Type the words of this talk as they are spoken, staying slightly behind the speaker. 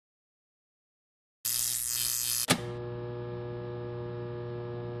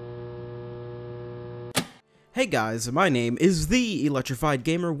Hey guys, my name is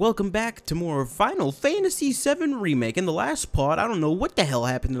TheElectrifiedGamer. Welcome back to more Final Fantasy VII Remake. In the last part, I don't know what the hell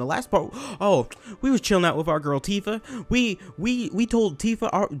happened in the last part. Oh, we was chilling out with our girl Tifa. We told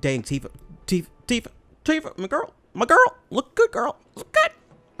Tifa, Tifa, my girl, look good, girl, look good.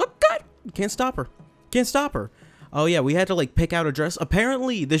 Can't stop her. Oh yeah, we had to like pick out a dress.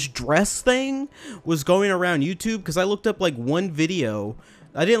 Apparently, this dress thing was going around YouTube because I looked up like one video.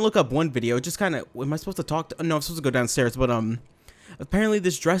 I didn't look up one video, just kind of, am I supposed to talk to, no, I'm supposed to go downstairs, but, apparently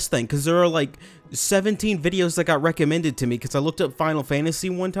this dress thing, because there are, like, 17 videos that got recommended to me, because I looked up Final Fantasy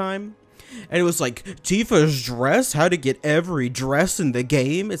one time, and it was like, Tifa's dress, how to get every dress in the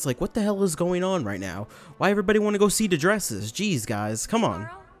game. It's like, what the hell is going on right now? Why everybody want to go see the dresses? Jeez, guys, come on.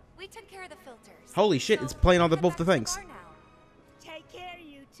 We took care of the filters. Holy shit, it's playing on both the things. Take care,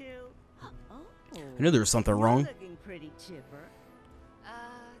 you two. I knew there was something wrong. Looking pretty chipper.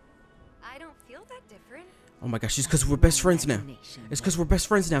 I don't feel that different. Oh my gosh, it's because we're best friends now. It's because we're best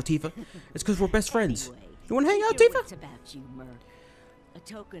friends now, Tifa. It's because we're best friends. Anyway, You want to hang out, your Tifa? wits about you, Merc. A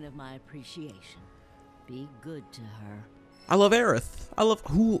token of my appreciation. Be good to her. I love Aerith. I love,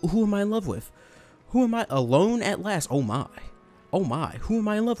 who am I in love with? Who am I, alone at last? Oh my. Oh my, who am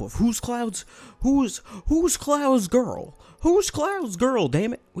I in love with? Who's Cloud's girl? Who's Cloud's girl,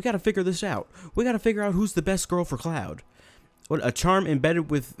 damn it? We gotta figure this out. We gotta figure out who's the best girl for Cloud. What, a charm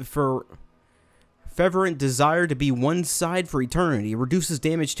embedded for fervent desire to be one side for eternity. Reduces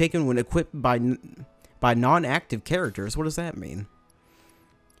damage taken when equipped by non-active characters. What does that mean?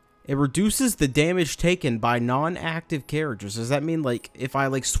 It reduces the damage taken by non-active characters. Does that mean, like, if I,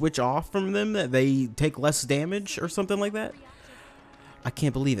 like, switch off from them, that they take less damage or something like that? I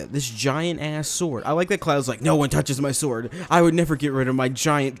can't believe it. This giant-ass sword. I like that Cloud's like, no one touches my sword. I would never get rid of my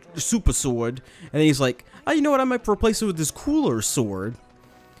giant super sword. And then he's like, oh, you know what? I might replace it with this cooler sword.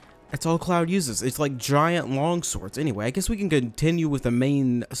 That's all Cloud uses. It's like giant long swords. Anyway, I guess we can continue with the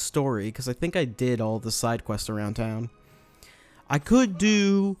main story, because I think I did all the side quests around town. I could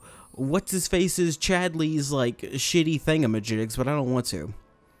do what's-his-face's Chadley's, like, shitty thingamajigs, but I don't want to.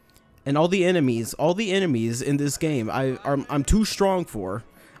 And all the enemies in this game, I'm too strong for.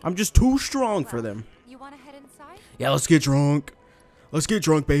 I'm just too strong for them. You want to head inside? Yeah, let's get drunk. Let's get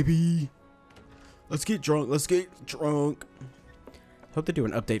drunk, baby. Let's get drunk. Let's get drunk. Hope they do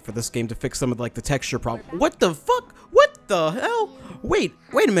an update for this game to fix some of like the texture problem. What the fuck? What the hell? Wait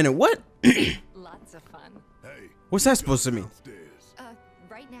a minute. What? Lots of fun. Hey, What's that supposed to mean?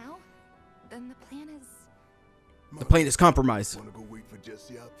 Right now? Then the plan is... The plane is compromised. Wanna go wait for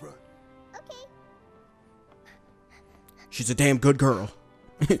Jessie out front? She's a damn good girl.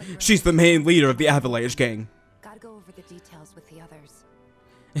 She's the main leader of the Avalanche gang. Gotta go over the details with the others.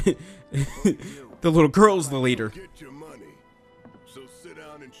 The little girl's the leader. Get your money. So sit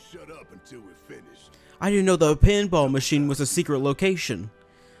down and shut up until we're finished. I didn't know the pinball machine was a secret location.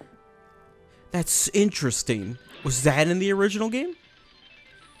 That's interesting. Was that in the original game?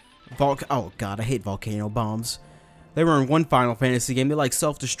 Oh god, I hate volcano bombs. They were in one Final Fantasy game. They like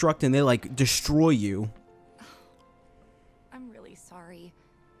self-destruct and they like destroy you. I'm really sorry,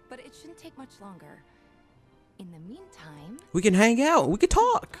 but it shouldn't take much longer. In the meantime... We can hang out. We can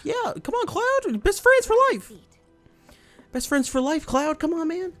talk. Yeah, come on, Cloud. Best friends for life. Best friends for life, Cloud. Come on,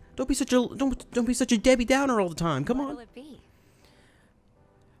 man. Don't be such a Debbie Downer all the time. Come on. What'll it be?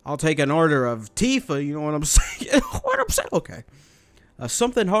 I'll take an order of Tifa. You know what I'm saying? What I'm saying? Okay.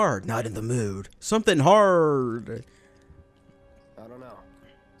 Something hard. Not in the mood. Something hard. I don't know.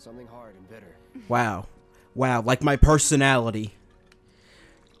 Something hard and bitter. Wow. Wow, like my personality.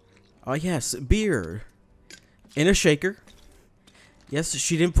 Oh, yes, beer. In a shaker. Yes,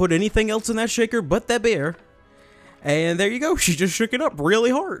 she didn't put anything else in that shaker but that beer. And there you go. She just shook it up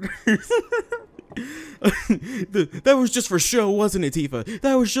really hard. That was just for show, wasn't it, Tifa?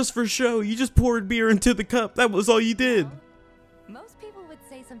 That was just for show. You just poured beer into the cup. That was all you did. Most people would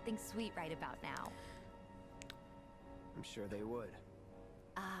say something sweet right about now. I'm sure they would.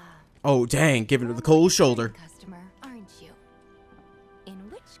 Oh, dang. Giving her the cold shoulder. Customer, aren't you? In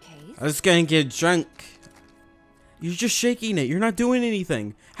which case... I was gonna get drunk. You're just shaking it. You're not doing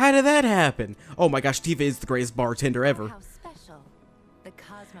anything. How did that happen? Oh my gosh, Tifa is the greatest bartender ever. How special. The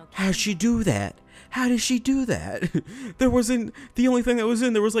Cosmo... How'd she do that? How did she do that? There wasn't... The only thing that was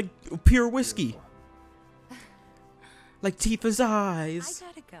in there was like pure whiskey. Like Tifa's eyes. I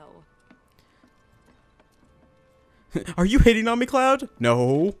gotta go. Are you hating on me, Cloud?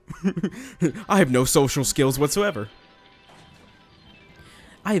 No. I have no social skills whatsoever.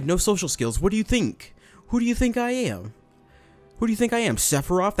 I have no social skills. What do you think? Who do you think I am? Who do you think I am?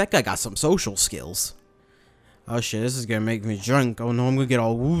 Sephiroth? That guy got some social skills. Oh shit, this is gonna make me drunk. Oh no, I'm gonna get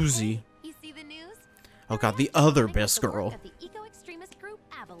all woozy. You see the news? Oh god, the other best girl. The eco-extremist group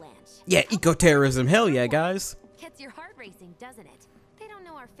Avalanche. Yeah, eco-terrorism. Hell yeah, guys. Gets your heart racing, doesn't it? They don't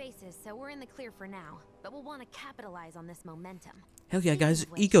know our faces, so we're in the clear for now. But we'll want to capitalize on this momentum. Hell yeah, guys.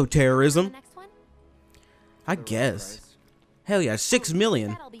 Speaking of which, Eco-terrorism. the next one? I guess. Hell yeah, 6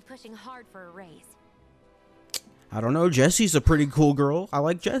 million. I'll be pushing hard for a raise. I don't know. Jessie's a pretty cool girl. I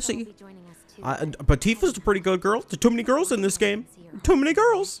like She'll Jessie. be joining us too. But Tifa's a pretty good girl. There's too many girls in this game. Too many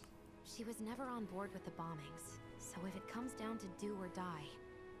girls. She was never on board with the bombings, so if it comes down to do or die,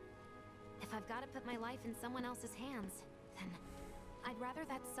 if I've got to put my life in someone else's hands, then I'd rather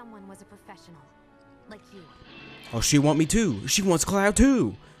that someone was a professional, like you. Oh, she want me too. She wants Cloud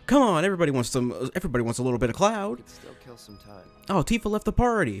too. Come on, everybody wants some. Everybody wants a little bit of Cloud. Could still kill some time. Oh, Tifa left the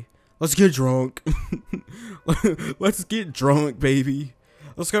party. Let's get drunk. Let's get drunk, baby.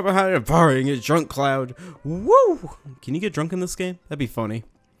 Let's go behind a bar and get drunk, Cloud. Woo! Can you get drunk in this game? That'd be funny.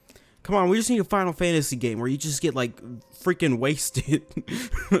 Come on, we just need a Final Fantasy game where you just get, like, freaking wasted.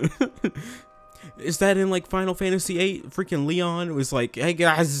 Is that in, like, Final Fantasy VIII? Freaking Leon was like, hey,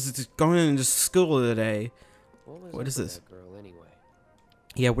 guys, going into school today. What is this? That girl anyway?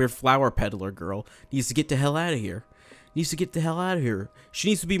 Yeah, weird flower peddler girl. Needs to get the hell out of here. Needs to get the hell out of here. She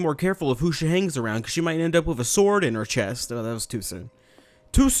needs to be more careful of who she hangs around, because she might end up with a sword in her chest. Oh, that was too soon.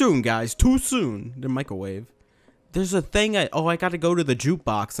 Too soon, guys. Too soon. The microwave. There's a thing. I gotta go to the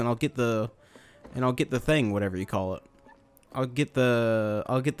jukebox, and I'll get the thing, whatever you call it. I'll get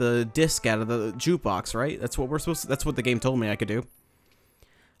the disc out of the jukebox, right? That's what we're supposed to. That's what the game told me I could do.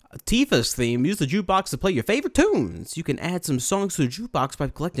 Tifa's theme. Use the jukebox to play your favorite tunes. You can add some songs to the jukebox by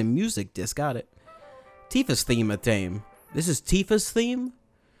collecting music disc. Got it. Tifa's theme a theme. This is Tifa's theme?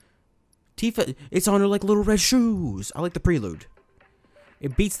 Tifa, it's on her like little red shoes. I like the prelude.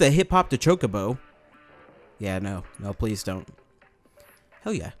 It beats the hip-hop to Chocobo. Yeah, no, please don't.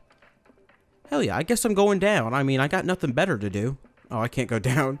 Hell yeah. Hell yeah, I guess I'm going down. I mean, I got nothing better to do. Oh, I can't go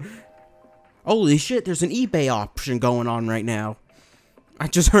down. Holy shit, there's an eBay auction going on right now. I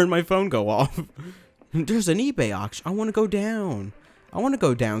just heard my phone go off. There's an eBay auction. I want to go down. I want to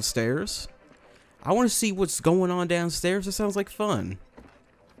go downstairs. I want to see what's going on downstairs. It sounds like fun.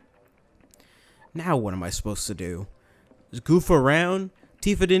 Now what am I supposed to do? Just goof around?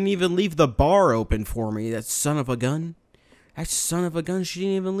 Tifa didn't even leave the bar open for me. That son of a gun. That son of a gun, she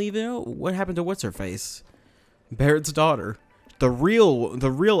didn't even leave it open. What happened to what's-her-face? Barrett's daughter. The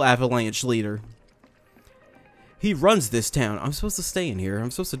real Avalanche leader. He runs this town. I'm supposed to stay in here.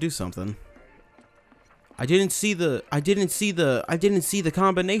 I'm supposed to do something. I didn't see the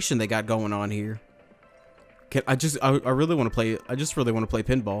combination they got going on here. I really want to play. I just really want to play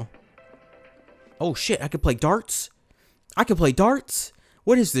pinball. Oh shit! I could play darts. I could play darts.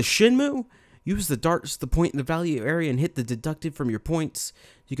 What is this, Shenmue? Use the darts to point in the value area and hit the deducted from your points.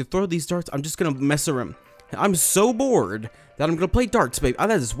 You can throw these darts. I'm just gonna mess around. I'm so bored that I'm gonna play darts, baby. Oh,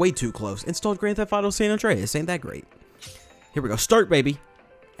 that is way too close. Installed Grand Theft Auto San Andreas. Ain't that great? Here we go. Start, baby.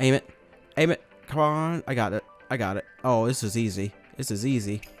 Aim it. Aim it. Come on. I got it. I got it. Oh, this is easy. This is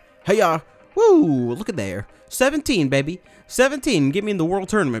easy. Hey-ya. Woo! Look at there. 17, baby. 17. Get me in the world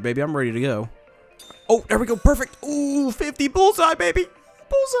tournament, baby. I'm ready to go. Oh, there we go. Perfect. Ooh, 50. Bullseye, baby.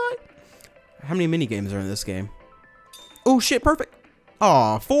 Bullseye. How many mini games are in this game? Oh, shit. Perfect.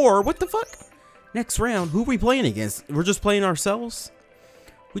 Aw, 4. What the fuck? Next round. Who are we playing against? We're just playing ourselves?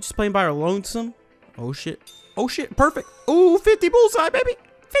 We just playing by our lonesome? Oh, shit. Oh, shit. Perfect. Ooh, 50 bullseye, baby.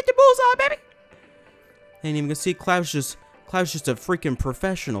 50 bullseye, baby. Ain't even gonna see Cloud's just a freaking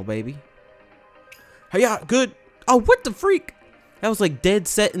professional, baby. Hey, yeah, good. Oh, what the freak? That was like dead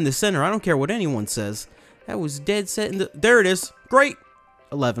set in the center. I don't care what anyone says. That was dead set in the... There it is. Great.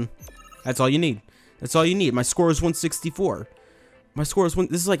 11. That's all you need. That's all you need. My score is 164. My score is one...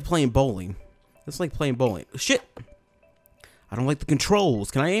 This is like playing bowling. This is like playing bowling. Shit. I don't like the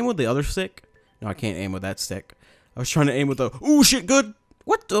controls. Can I aim with the other stick? No, I can't aim with that stick. I was trying to aim with the... Ooh, shit, good.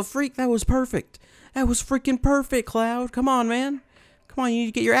 What the freak? That was perfect. That was freaking perfect, Cloud. Come on, man. Come on, you need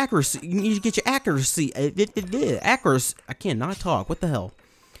to get your accuracy. You need to get your accuracy. Accuracy. I cannot talk. What the hell?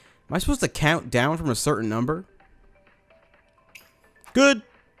 Am I supposed to count down from a certain number? Good.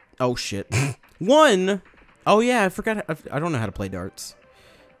 Oh, shit. 1. Oh, yeah, I forgot. I don't know how to play darts.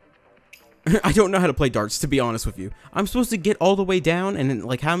 I don't know how to play darts, to be honest with you. I'm supposed to get all the way down and in,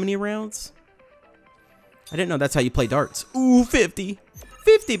 like, how many rounds? I didn't know that's how you play darts. Ooh, 50.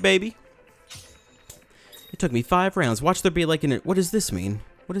 50, baby. It took me 5 rounds. Watch there be like an... What does this mean?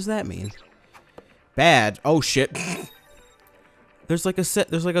 What does that mean? Bad. Oh, shit. There's like a set...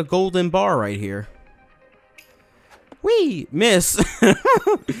 There's like a golden bar right here. Whee! Miss.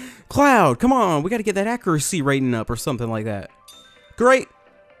 Cloud, come on. We got to get that accuracy rating up or something like that. Great.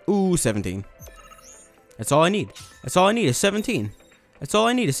 Ooh, 17. That's all I need. That's all I need is 17. That's all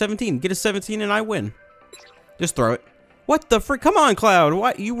I need is 17. Get a 17 and I win. Just throw it. What the frick? Come on, Cloud.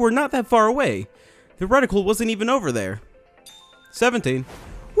 Why? You were not that far away. The reticle wasn't even over there. 17.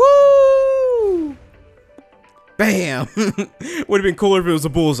 Woo! Bam! Would have been cooler if it was a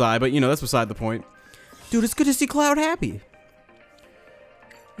bullseye, but you know, that's beside the point. Dude, it's good to see Cloud happy.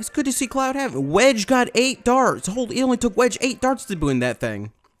 It's good to see Cloud happy. Wedge got 8 darts. Hold, it only took Wedge 8 darts to win that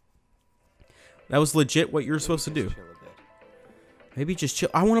thing. That was legit what you were supposed to do. Maybe just chill.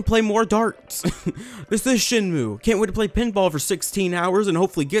 I want to play more darts. This is Shenmue. Can't wait to play pinball for 16 hours and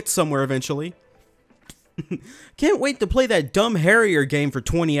hopefully get somewhere eventually. Can't wait to play that dumb Harrier game for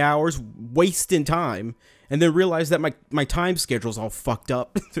 20 hours, wasting time, and then realize that my time schedule's all fucked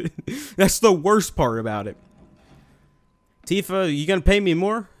up. That's the worst part about it. Tifa, you gonna pay me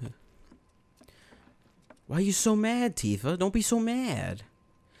more? Why are you so mad, Tifa? Don't be so mad.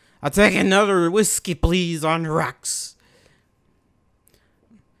 I'll take another whiskey, please, on the rocks.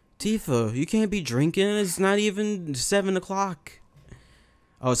 Tifa, you can't be drinking. It's not even 7 o'clock.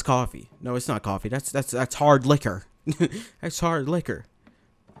 Oh, it's coffee. No, it's not coffee. That's hard liquor. That's hard liquor.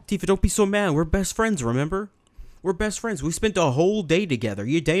 Tifa, don't be so mad. We're best friends, remember? We're best friends. We spent a whole day together.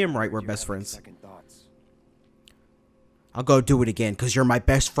 You're damn right we're best friends. I'll go do it again, because you're my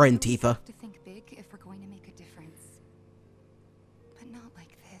best friend, Tifa. To think big if we're going to make a difference. But not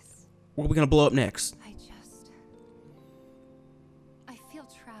like this. What are we going to blow up next? I feel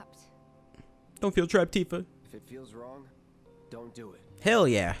trapped. Don't feel trapped, Tifa. If it feels wrong, don't do it. Hell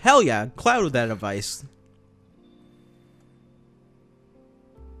yeah. Hell yeah. Cloud with that advice.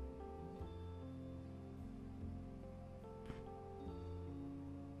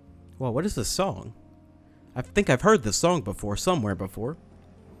 Well, what is this song? I think I've heard this song before, somewhere before.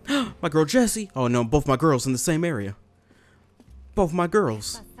 My girl Jessie. Oh no, both my girls in the same area. Both my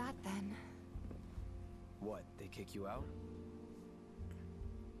girls. What's that then? What, they kick you out?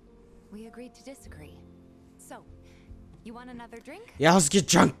 We agreed to disagree. So, you want another drink? Yeah, let's get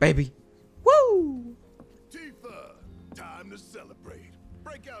drunk, baby. Woo! Tifa, time to celebrate.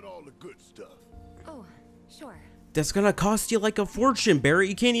 Break out all the good stuff. Oh, sure. That's gonna cost you like a fortune, Barrett.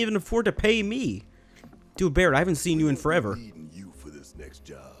 You can't even afford to pay me. Dude, Barrett, I haven't seen you in forever. Needing you for this next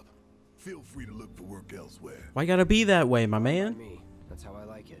job. Feel free to look for work elsewhere. Why you gotta be that way, my man? Me. That's how I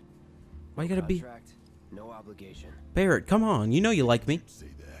like it. Why you gotta be... Contract, no obligation. Barrett, come on. You know you like me.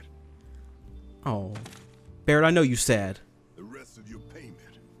 Say that. Oh. Barrett, I know you sad. The rest of your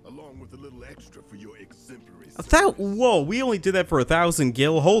payment, along with a little extra for your exemplary. Whoa, we only did that for 1,000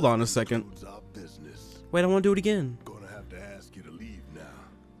 gil. Hold on a second. Wait, I want to do it again. Gonna have to ask you to leave now.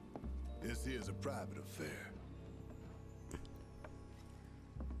 This here's a private affair.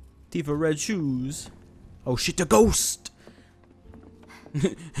 Tifa, red shoes. Oh shit, the ghost.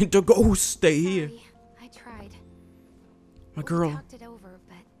 The ghost, stay here. Sorry, I tried. My girl. We talked it over,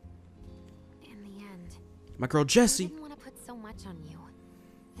 but in the end, My girl I Jessie. didn't want to put so much on you.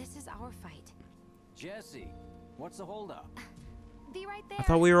 This is our fight. Jesse, what's the holdup? Be right there. I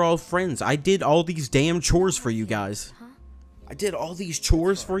thought we were all friends. I did all these damn chores for you guys. Huh? I did all these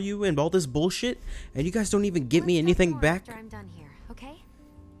chores for you and all this bullshit, and you guys don't even give me Let's talk anything more back. after I'm done here, okay?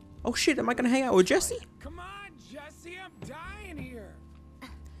 Oh shit, am I gonna hang out with Jessie? Come on, Jesse, I'm dying here.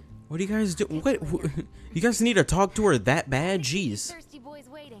 What do you guys do? What? You guys need to talk to her that bad? Jeez. Thirsty boys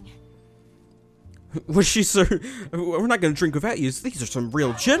waiting. Was she, sir? We're not gonna drink without you. These are some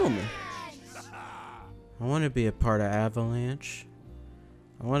real gentlemen. I want to be a part of Avalanche.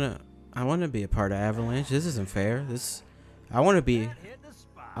 I want to be a part of Avalanche. This isn't fair. I want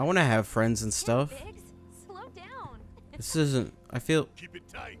to have friends and stuff. Biggs, slow down. This isn't, I feel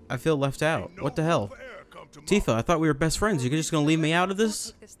left out. No What the hell? room for error come tomorrow. Tifa, I thought we were best friends. You're just gonna leave me out of this?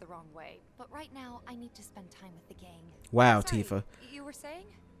 Don't take this the wrong way, but right now I need to spend time with the gang. Wow, Sorry, Tifa. You were saying?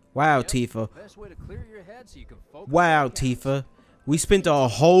 Wow, Tifa. Best way to clear your head so you can focus. Wow, on the task. Tifa. We spent a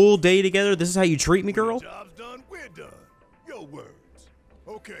whole day together. This is how you treat me, girl? Job's done, we're done. Your words.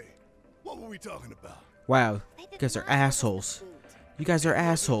 Okay, what were we talking about? Wow. You guys are assholes. You guys are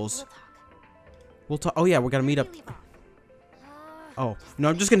assholes. We'll talk. Oh, yeah, we're gonna meet up. Oh, no,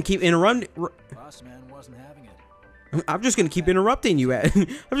 I'm just gonna keep interrupting. Boss man wasn't having it. I'm just gonna keep interrupting you.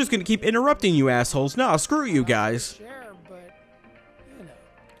 I'm just gonna keep interrupting you, assholes. No, screw you guys. Sure, but you know.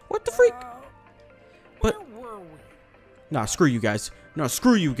 What the freak? Where But were we? nah, screw you guys. No,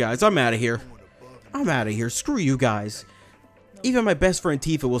 screw you guys. I'm out of here. I'm out of here. Screw you guys. Even my best friend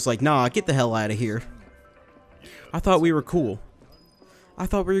Tifa was like, nah, get the hell out of here. I thought we were cool. I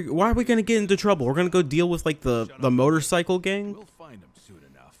thought why are we gonna get into trouble? We're gonna go deal with like the motorcycle gang? We'll find them soon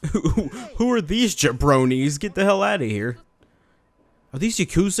enough. Who are these jabronis? Get the hell out of here. Are these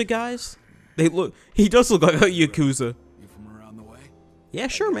Yakuza guys? He does look like a Yakuza. You from around the way? Yeah,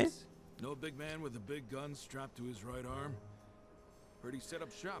 sure, man. No big man with a big gun strapped to his right arm? Heard he set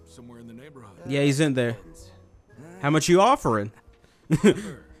up shop somewhere in the neighborhood. Yeah, he's in there. How much you offering?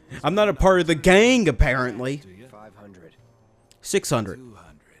 I'm not a part of the gang, apparently. 500. 600.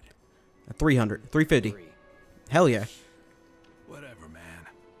 200. 300. 350. Hell yeah. Whatever, man.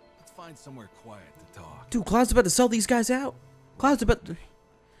 Let's find somewhere quiet to talk. Dude, Cloud's about to sell these guys out. Cloud's about to...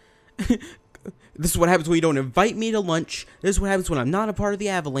 This is what happens when you don't invite me to lunch. This is what happens when I'm not a part of the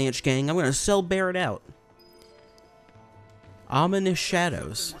Avalanche gang. I'm gonna sell Barrett out. Ominous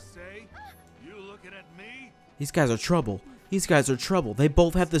shadows. You looking at me? These guys are trouble. These guys are trouble. They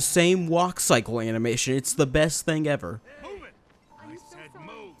both have the same walk cycle animation. It's the best thing ever. Move it! I said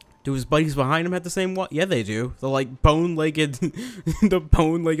move! Do his buddies behind him have the same walk? Yeah, they do. The like bone-legged, the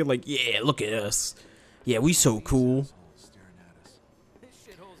bone-legged like, yeah, look at us. Yeah, we so cool.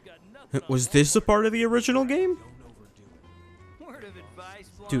 Was this a part of the original game? Word of advice,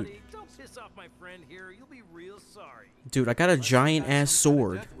 Dude. Blondie. Don't piss off my friend here. You'll be real sorry. Dude, I got a giant-ass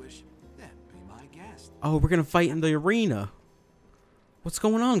sword. Oh, we're gonna fight in the arena. What's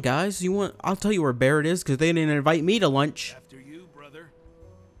going on, guys? You want? I'll tell you where Barrett is, because they didn't invite me to lunch. After you, brother.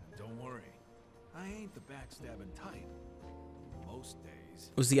 And don't worry. I ain't the backstabbing type. Most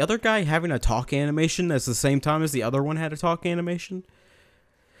days. Was the other guy having a talk animation at the same time as the other one had a talk animation?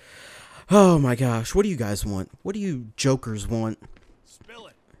 Oh my gosh, what do you guys want? What do you jokers want? Spill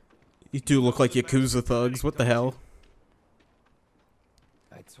it. You two look like Yakuza thugs, what the hell?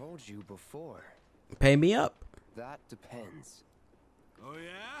 I told you before. Pay me up. That depends. Oh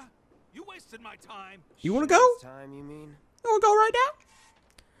yeah? You wasted my time. You wanna go? Time, you mean? You wanna go right now?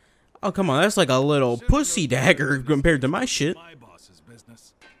 Oh, come on, that's like a little pussy dagger compared to my shit. My boss's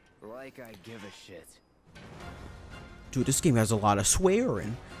business. Like I give a shit. Dude, this game has a lot of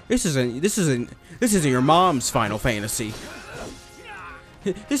swearing. This isn't your mom's Final Fantasy.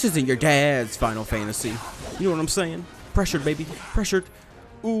 This isn't your dad's Final Fantasy. You know what I'm saying? Pressured, baby. Pressured.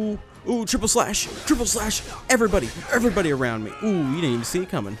 Ooh, ooh, triple slash. Triple slash. Everybody around me. Ooh, you didn't even see it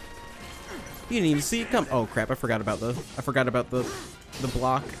coming. You didn't even see it come. Oh crap, I forgot about the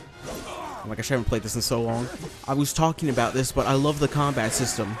block. Oh my gosh, I haven't played this in so long. I was talking about this, but I love the combat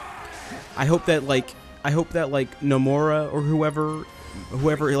system. I hope that like Nomura or whoever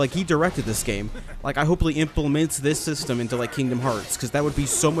like he directed this game, like I hope he implements this system into like Kingdom Hearts, because that would be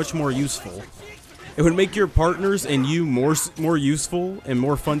so much more useful. It would make your partners and you more useful and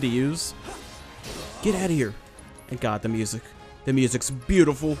more fun to use. Get out of here. And God, the music's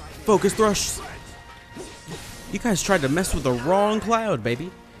beautiful. Focus thrush. You guys tried to mess with the wrong Cloud,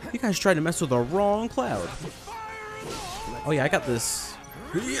 baby. You guys tried to mess with the wrong Cloud. Oh yeah, I got this.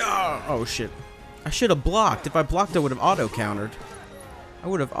 Yeah. Oh shit. I should have blocked. If I blocked, I would have auto-countered.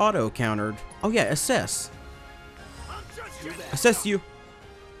 Oh yeah, assess. Assess you.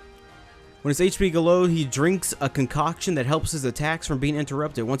 When his HP go low, he drinks a concoction that helps his attacks from being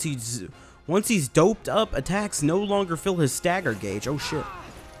interrupted. Once he's doped up, attacks no longer fill his stagger gauge. Oh shit.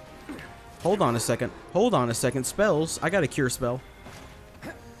 Hold on a second. Spells. I got a cure spell.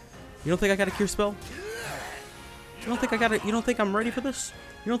 You don't think I got a cure spell? You don't think I'm ready for this?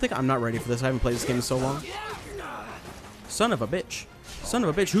 You don't think I'm not ready for this? I haven't played this game in so long. Son of a bitch.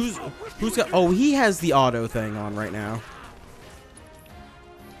 Who's got? Oh, he has the auto thing on right now.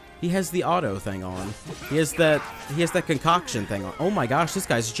 He has that concoction thing on. Oh my gosh, this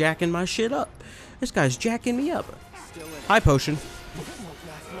guy's jacking my shit up. This guy's jacking me up. High potion.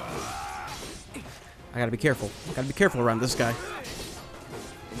 I gotta be careful. Around this guy.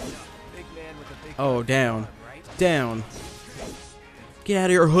 Oh, down. Get out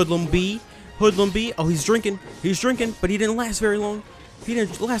of here, Hoodlum B. Oh, he's drinking, but he didn't last very long.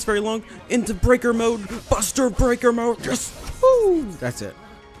 Into breaker mode. Buster breaker mode. Just, woo. That's it.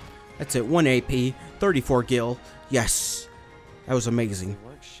 1 AP, 34 gil. Yes. That was amazing.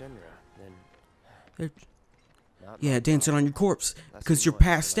 Yeah, dancing on your corpse. Because you're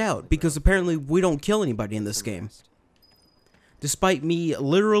passed out. Because apparently we don't kill anybody in this game. Despite me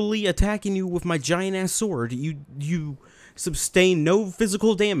literally attacking you with my giant-ass sword, you sustain no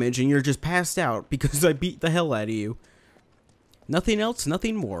physical damage and you're just passed out because I beat the hell out of you. Nothing else,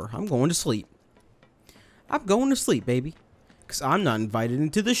 nothing more. I'm going to sleep. Baby. Because I'm not invited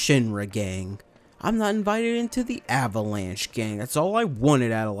into the Shinra gang. I'm not invited into the Avalanche gang. That's all I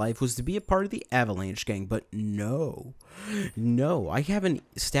wanted out of life, was to be a part of the Avalanche gang. But no. I haven't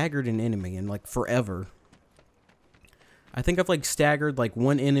staggered an enemy in like forever. I think I've like staggered like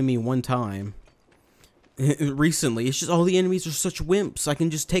one enemy one time. Recently. It's just all the enemies are such wimps. I can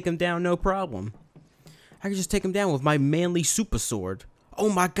just take them down no problem. I can just take them down with my manly super sword. Oh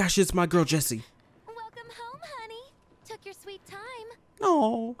my gosh, it's my girl Jessie. Welcome home, honey. Took your sweet time.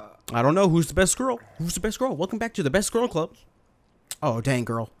 No. I don't know. Who's the best girl? Who's the best girl? Welcome back to the Best Girl Club. Oh, dang,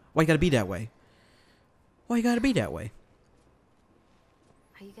 girl. Why you gotta be that way? Why you gotta be that way?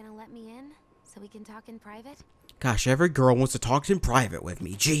 Are you gonna let me in so we can talk in private? Gosh, every girl wants to talk in private with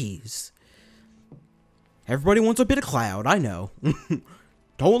me. Jeez. Everybody wants a bit of cloud. I know.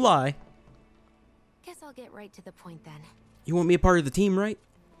 Don't lie. Guess I'll get right to the point then. You want me a part of the team, right?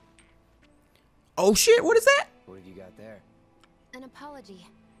 Oh, shit. What is that? What have you got there? An apology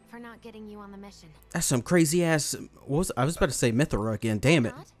for not getting you on the mission. That's some crazy ass. I was about to say Mithra again. Damn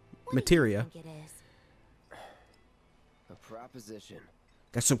it. Not? What Materia. do you think it is? A proposition.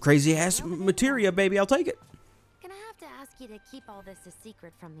 That's some crazy ass materia, baby. I'll take it. Gonna have to ask you to keep all this a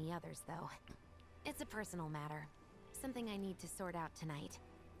secret from the others, though. It's a personal matter. Something I need to sort out tonight.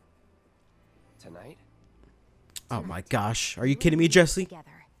 Tonight? Oh my gosh. Are you kidding me, Jessie?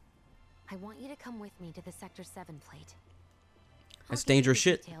 Together. I want you to come with me to the Sector 7 plate. That's I'll give you dangerous the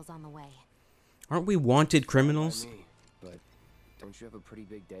shit. details on the way. Aren't we wanted criminals? By me, but don't you have a pretty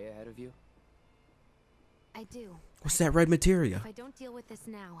big day ahead of you? I do. What's that red materia? If I don't deal with this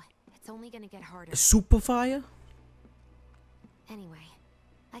now, it's only gonna get harder. Superfire? Anyway,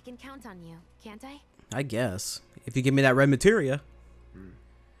 I can count on you, can't I? I guess. If you give me that red materia.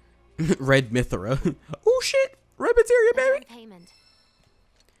 Red Mithra. Oh shit! Red materia, As baby! in payment.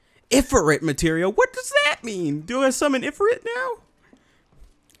 Ifrit materia? What does that mean? Do I summon Ifrit now?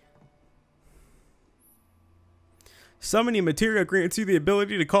 Summoning materia grants you the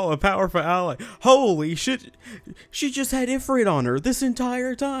ability to call a powerful ally. Holy shit! She just had Ifrit on her this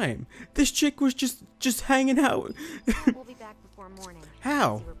entire time. This chick was just hanging out. We'll be back before morning.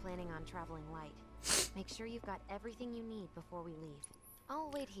 How? Since you were planning on traveling light. Make sure you've got everything you need before we leave.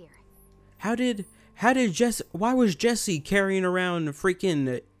 I'll wait here. How did Jessie? Why was Jessie carrying around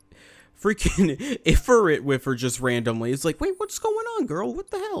freaking Ifrit with her just randomly? It's like, wait, what's going on, girl? What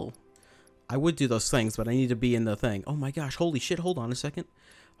the hell? I would do those things, but I need to be in the thing. Oh my gosh, holy shit, hold on a second.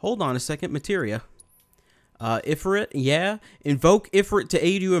 Hold on a second, materia. Ifrit, yeah. Invoke Ifrit to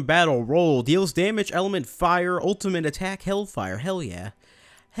aid you in battle. Roll. Deals damage, element, fire, ultimate attack, hellfire. Hell yeah.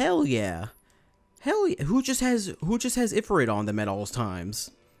 Hell yeah. Hell yeah. Who just has Ifrit on them at all times?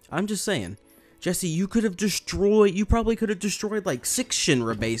 I'm just saying. Jessie, you probably could have destroyed like 6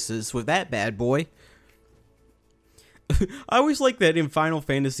 Shinra bases with that bad boy. I always like that in Final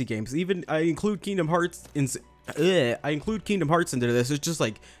Fantasy games. Even I include Kingdom Hearts into this. It's just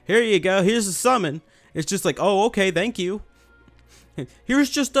like, here you go, here's a summon. It's just like, oh, okay, thank you. Here's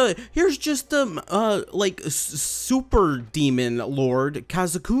just like super demon lord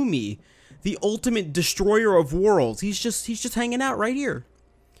Kazakumi, the ultimate destroyer of worlds. He's just hanging out right here.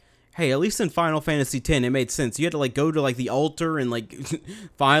 Hey, at least in Final Fantasy X, it made sense. You had to like go to like the altar and like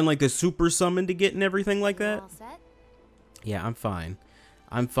find like the super summon to get and everything like that. All set? Yeah, I'm fine.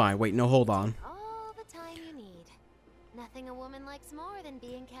 I'm fine. Wait, no, hold on. All the time you need. Nothing a woman likes more than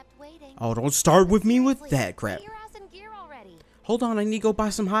being kept waiting. Oh, don't start with me with Seriously, that crap. get your ass in gear already. Hold on, I need to go buy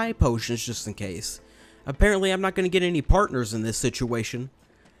some high potions just in case. Apparently, I'm not going to get any partners in this situation.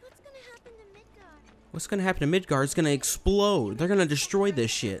 What's gonna happen to Midgard? What's going to happen to Midgard? It's going to explode. They're going to destroy this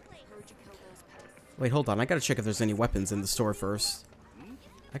shit. Wait, hold on. I got to check if there's any weapons in the store first.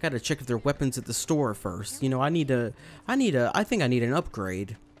 I got to check if there are weapons at the store first. You know, I think I need an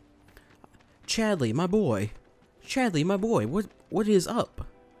upgrade. Chadley, my boy. Chadley, my boy. What is up?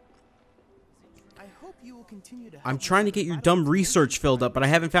 I hope you will continue to I'm trying to get your dumb research filled up, but I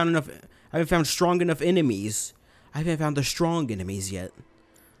haven't found strong enough enemies. I haven't found the strong enemies yet.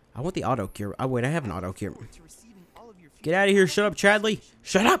 I want the auto cure. Oh wait, I have an auto cure. Get out of here, shut up, Chadley.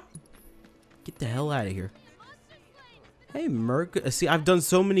 Shut up. Get the hell out of here. Hey, Merc. See, I've done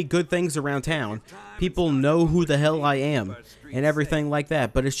so many good things around town. People know who the hell I am and everything like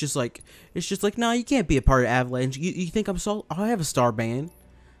that. But it's just like, no, you can't be a part of Avalanche. You think I'm so? Oh, I have a star band.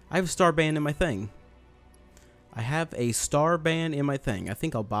 I have a star band in my thing. I have a star band in my thing. I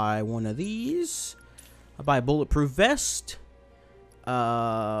think I'll buy one of these. I'll buy a bulletproof vest.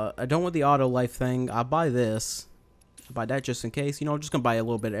 I don't want the auto life thing. I'll buy this. I'll buy that just in case. You know, I'm just gonna buy a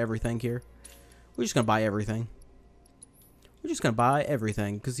little bit of everything here. We're just gonna buy everything. We're just gonna buy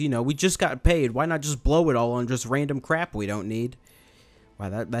everything because, you know, we just got paid. Why not just blow it all on just random crap we don't need?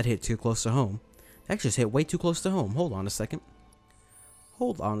 Wow, that hit too close to home. That just hit way too close to home. Hold on a second.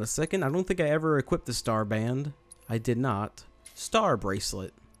 Hold on a second. I don't think I ever equipped the star band. I did not. Star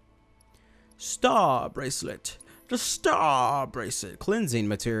bracelet. Star bracelet. The star bracelet. Cleansing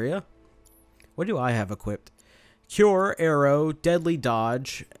materia. What do I have equipped? Cure, arrow, deadly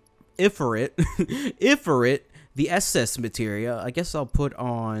dodge, Ifrit, Ifrit, The SS materia, I guess I'll put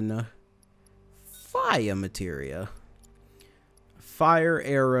on fire materia. Fire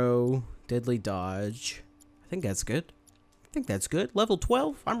arrow, deadly dodge. I think that's good. I think that's good. Level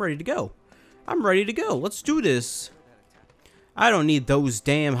 12, I'm ready to go. I'm ready to go. Let's do this. I don't need those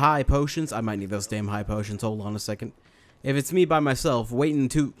damn high potions. I might need those damn high potions. Hold on a second. If it's me by myself, waiting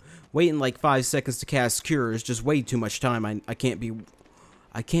like 5 seconds to cast cure is just way too much time. I can't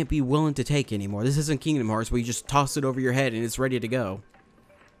be willing to take anymore. This isn't Kingdom Hearts where you just toss it over your head and it's ready to go.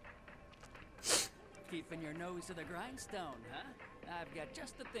 Keeping your nose to the grindstone, huh? I've got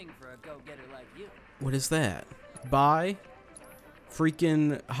just the thing for a go-getter like you. What is that? Buy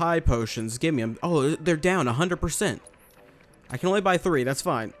freaking high potions. Give me them. Oh, they're down 100%. I can only buy 3. That's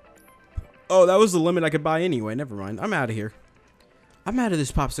fine. Oh, that was the limit I could buy anyway. Never mind. I'm out of here. I'm out of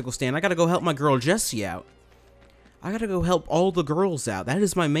this popsicle stand. I gotta go help my girl Jessie out. I gotta go help all the girls out. That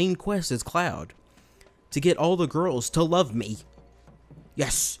is my main quest as Cloud. To get all the girls to love me.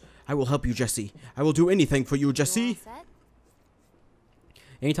 Yes, I will help you, Jessie. I will do anything for you, Jessie.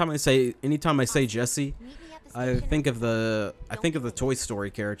 Anytime I say Jessie, I think of the Toy Story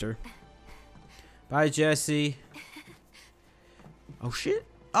character. Bye, Jessie. Oh shit!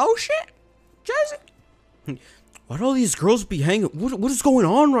 Oh shit! Jessie! Why'd all these girls be hanging? What is going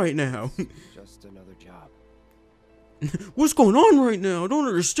on right now? Just another job. What's going on right now? I don't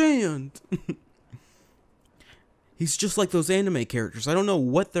understand. He's just like those anime characters. I don't know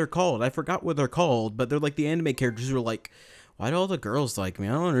what they're called. I forgot what they're called, but they're like the anime characters who are like, why do all the girls like me?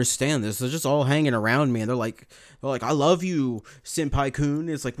 I don't understand this. They're just all hanging around me, and they're like, I love you, Senpai-kun.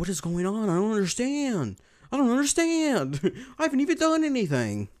 It's like, what is going on? I don't understand. I don't understand. I haven't even done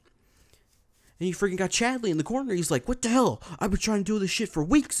anything. And you freaking got Chadley in the corner. He's like, what the hell? I've been trying to do this shit for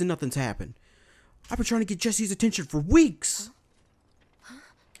weeks and nothing's happened. I've been trying to get Jessie's attention for weeks.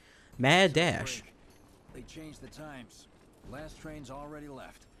 Mad dash. They changed the times. Last train's already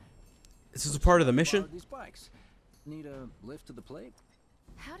left. This is a part of the mission? These bikes. Need a lift to the plate?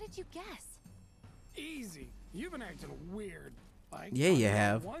 How did you guess? Easy. You've been acting weird. Like, Yeah, you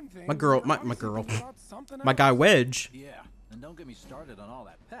have. one thing, My girl, but my obviously girl. thinking about something My guy else. Wedge. Yeah, and don't get me started on all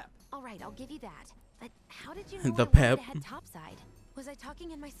that pep. All right, I'll give you that. But how did you know The I wanted pep. to head topside? Was I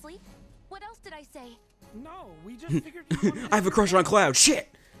talking in my sleep? What else did I say? No, we just figured you wanted I have a crush on Cloud. Shit.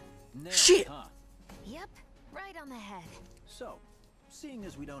 Nailed Shit. it, huh? Yep, right on the head. So, seeing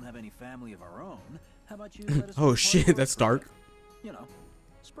as we don't have any family of our own, how about you let us Oh be shit, part of that's our dark. family? You know,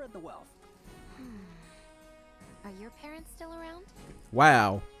 spread the wealth. Are your parents still around?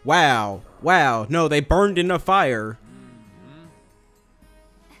 Wow. Wow. Wow. No, they burned in a fire.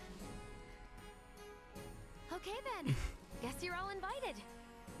 Okay then. Guess you're all invited.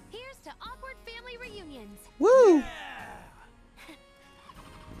 Here's to awkward family reunions. Woo.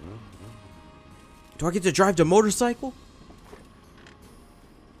 Do I get to drive the motorcycle?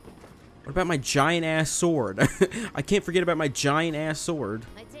 What about my giant ass sword? I can't forget about my giant ass sword.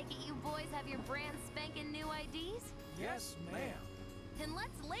 I take it you boys have your brand spanking new IDs? Yes, ma'am. Then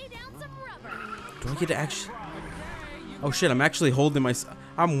let's lay down some rubber. Do I get to actually? Oh shit! I'm actually holding my.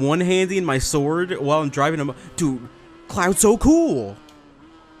 I'm one-handing my sword while I'm driving a. Dude, Cloud's so cool.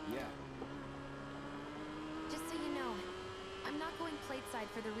 Yeah. Just so you know, I'm not going plateside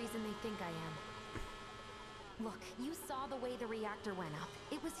for the reason they think I am. Look, you saw the way the reactor went up.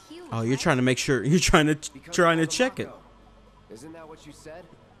 It was huge. Oh, you're right? trying to make sure. You're trying to check it. Isn't that what you said?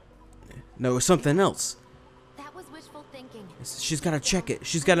 No, it's something else. That was wishful thinking. She's got to check it.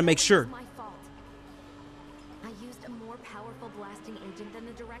 She's got to make sure. It was my fault. I used a more powerful blasting agent than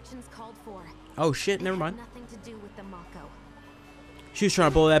the directions called for. Oh shit! It Never had mind. Nothing to do with the Mako. She was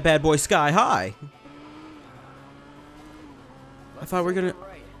trying to blow that bad boy sky high. I thought we were gonna.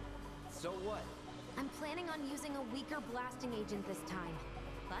 Right. So what? I'm planning on using a weaker blasting agent this time.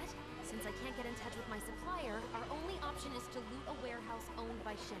 But since I can't get in touch with my supplier, our only option is to loot a warehouse owned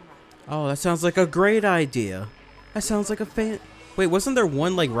by Shinra. Oh, that sounds like a great idea. That sounds like a fan. Wait, wasn't there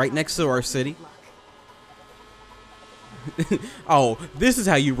one like right next to our city? Oh, this is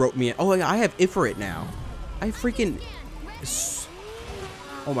how you wrote me in. Oh, I have Ifrit now. I freaking.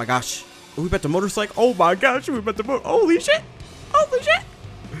 Oh my gosh. Are we about to motorcycle? Oh my gosh, we about to holy shit! Holy shit!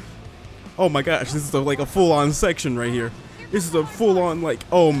 Oh my gosh, this is like a full-on section right here. This is a full-on like.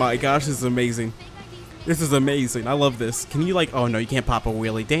 Oh my gosh, this is amazing. This is amazing. I love this. Can you like? Oh no, you can't pop a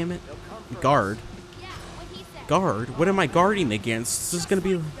wheelie. Damn it. Guard. Guard? What am I guarding against? This is gonna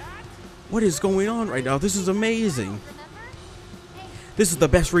be. What is going on right now? This is amazing. This is the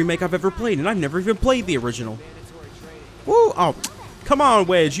best remake I've ever played, and I've never even played the original. Woo! Oh, come on,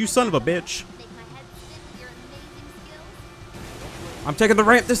 Wedge, you son of a bitch. I'm taking the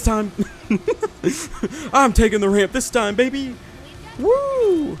ramp this time. I'm taking the ramp this time, baby.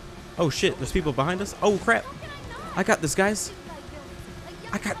 Woo! Oh shit, there's people behind us. Oh crap. I got this, guys.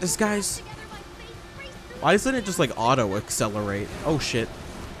 I got this, guys. Why doesn't it just like auto accelerate? Oh shit.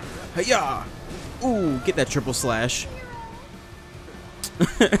 Hey-ya! Ooh, get that triple slash.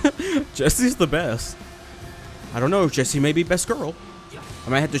 Jessie's the best. I don't know, Jessie may be best girl. I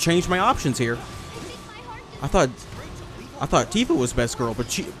might have to change my options here. I thought Tifa was best girl,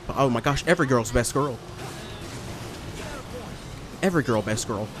 but she, oh my gosh, every girl's best girl. Every girl best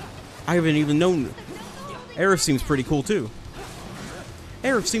girl. I haven't even known. Aerith seems pretty cool too.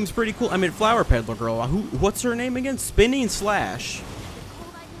 Aerith seems pretty cool. I mean, Flower Peddler girl. What's her name again? Spinning Slash.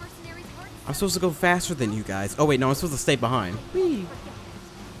 I'm supposed to go faster than you guys. Oh wait, no, I'm supposed to stay behind. Whee.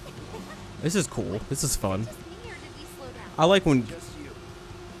 This is cool. This is fun. I like when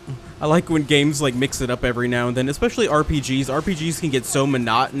games like mix it up every now and then, especially RPGs. RPGs can get so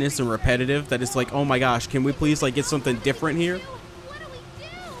monotonous and repetitive that it's like, oh my gosh, can we please like get something different here?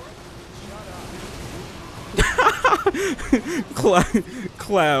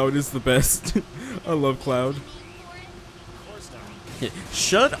 Cloud is the best. I love Cloud.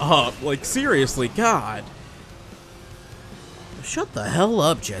 Shut up. Like, seriously, God. Shut the hell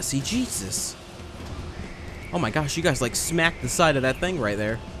up, Jessie. Jesus. Oh my gosh, you guys like smacked the side of that thing right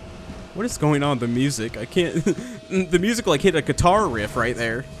there. What is going on? The music. I can't. The music like hit a guitar riff right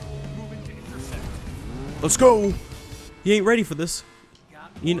there. Let's go. You ain't ready for this.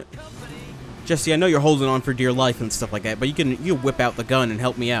 You know, Jessie, I know you're holding on for dear life and stuff like that, but you whip out the gun and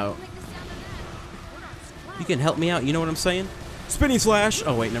help me out. You can help me out, you know what I'm saying? Spinning Slash!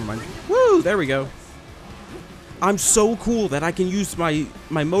 Oh wait, never mind. Woo! There we go. I'm so cool that I can use my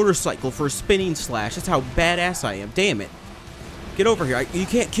motorcycle for a spinning slash. That's how badass I am. Damn it. Get over here. You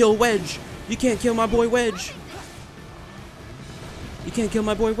can't kill Wedge. You can't kill my boy Wedge. You can't kill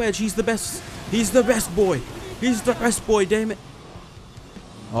my boy Wedge. He's the best. He's the best boy. He's the best boy, damn it.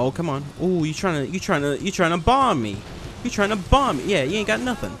 Oh, come on. Ooh, you trying to bomb me. You trying to bomb me. Yeah, you ain't got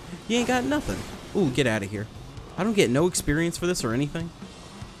nothing. You ain't got nothing. Ooh, get out of here. I don't get no experience for this or anything.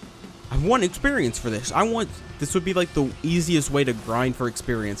 I want experience for this. This would be like the easiest way to grind for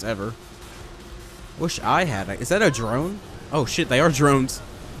experience ever. Wish I had it. Is that a drone? Oh shit, they are drones.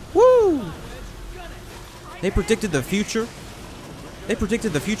 Woo! They predicted the future. They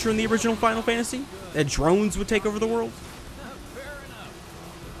predicted the future in the original Final Fantasy. That drones would take over the world.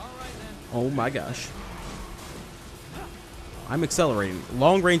 Oh my gosh. I'm accelerating.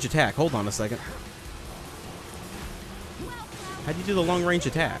 Long range attack. Hold on a second. How do you do the long range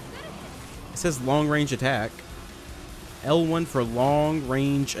attack? It says long range attack. L1 for long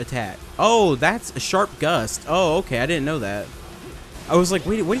range attack. Oh, that's a sharp gust. Oh, okay. I didn't know that. I was like,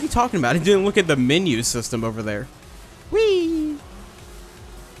 wait, what are you talking about? I didn't look at the menu system over there. Whee!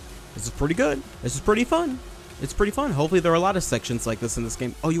 This is pretty good. This is pretty fun. It's pretty fun. Hopefully there are a lot of sections like this in this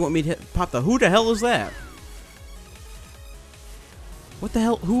game. Oh, you want me to pop the... Who the hell is that? What the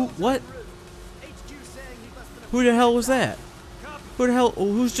hell? Who? What? Who the hell was that? Who the hell?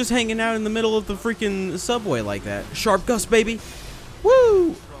 Who's just hanging out in the middle of the freaking subway like that? Sharp gust, baby.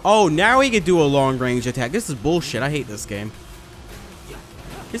 Woo! Oh, now he can do a long range attack. This is bullshit. I hate this game.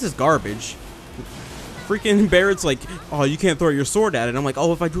 This is garbage. Freaking Barrett's like, oh, you can't throw your sword at it. I'm like,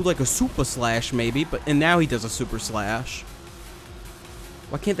 oh, if I do like a super slash maybe, and now he does a super slash.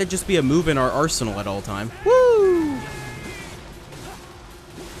 Why can't that just be a move in our arsenal at all time? Woo!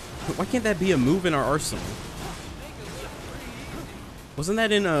 Why can't that be a move in our arsenal? Wasn't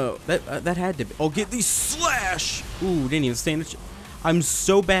that in a... That had to be... Oh, get these slash! Ooh, didn't even stand it. I'm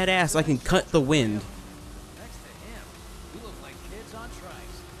so badass, I can cut the wind. Next to him, we look like kids on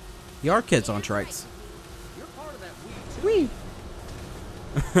trikes. You are kids on trikes. You're part of that weed.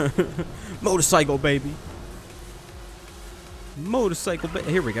 Wee! Motorcycle, baby. Motorcycle,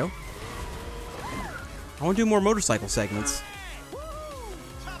 here we go. I want to do more motorcycle segments.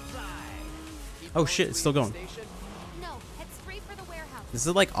 Oh shit, it's still going. No, head straight for the warehouse. Does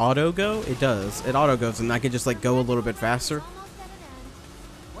it like auto go? It does. It auto goes and I can just like go a little bit faster. Almost at an end.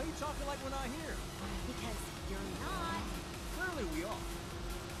 Why are you talking like we're not here? Because you're not. Clearly we are.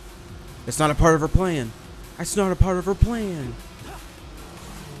 It's not a part of her plan. It's not a part of her plan.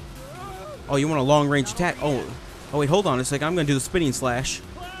 Oh, you want a long range attack? Oh wait, hold on a second. I'm gonna do the spinning slash.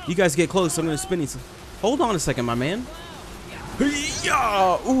 You guys get close. I'm gonna spinning. Hold on a second, my man.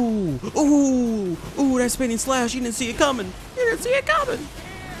 Yeah! Ooh! Ooh! Ooh! That spinning slash! You didn't see it coming! You didn't see it coming!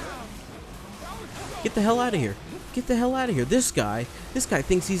 Get the hell out of here! Get the hell out of here! This guy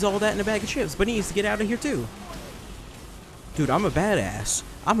thinks he's all that in a bag of chips, but he needs to get out of here too. Dude, I'm a badass.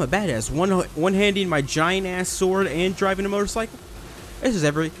 I'm a badass. One-handing my giant ass sword and driving a motorcycle. This is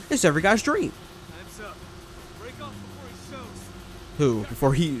every guy's dream. Time's up. Break off before he shows. Who?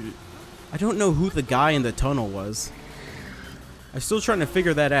 Before he... I don't know who the guy in the tunnel was. I'm still trying to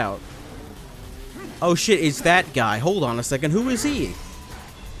figure that out. Oh shit, it's that guy. Hold on a second. Who is he?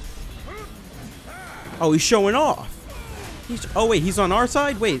 Oh, he's showing off. Oh wait, he's on our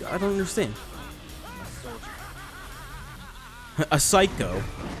side? Wait, I don't understand. A psycho.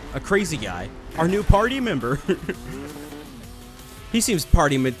 A crazy guy. Our new party member. He seems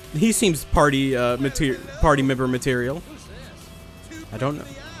party member material. I don't know.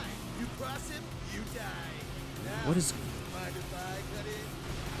 What is...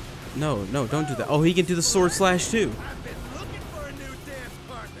 No, don't do that. Oh, he can do the sword slash too.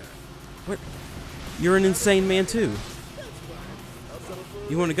 What? You're an insane man too.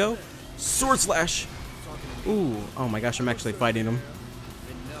 You want to go? Sword slash. Ooh. Oh my gosh, I'm actually fighting him.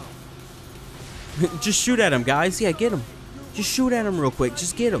 Just shoot at him, guys. Yeah, get him. Just shoot at him real quick.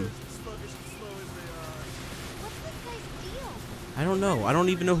 Just get him. I don't know. I don't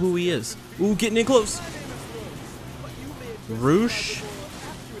even know who he is. Ooh, getting in close. Roosh.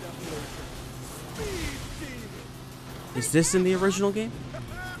 Is this in the original game?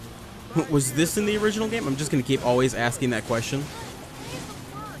 Was this in the original game? I'm just gonna keep always asking that question.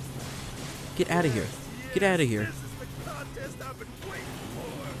 Get out of here. Get out of here.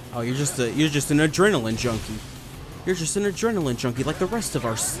 Oh, you're just an adrenaline junkie. You're just an adrenaline junkie like the rest of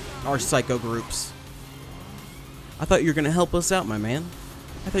our psycho groups. I thought you were gonna help us out, my man.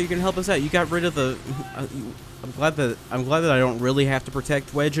 I thought you were gonna help us out. You got rid of the. I'm glad that I don't really have to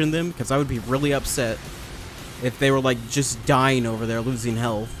protect Wedge and them, because I would be really upset if they were like just dying over there, losing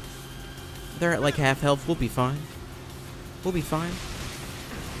health. They're at like half health. We'll be fine. We'll be fine.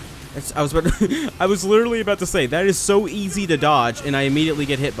 I was literally about to say that is so easy to dodge, and I immediately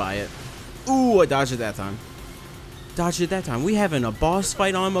get hit by it. Ooh, I dodged it that time. Dodged it that time. We having a boss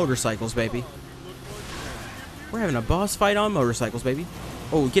fight on motorcycles, baby. We're having a boss fight on motorcycles, baby.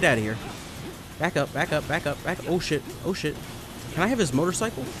 Oh, get out of here. Back up, back up, back up, back up. Oh shit, oh shit. Can I have his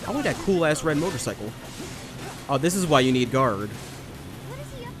motorcycle? I want that cool ass red motorcycle. Oh, this is why you need guard. What is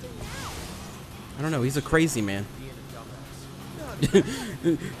he up to now? I don't know, he's a crazy man.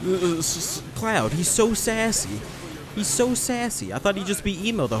 Cloud, he's so sassy. He's so sassy. I thought he'd just be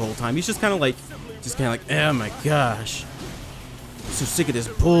emo the whole time. He's just kind of like, oh my gosh. I'm so sick of this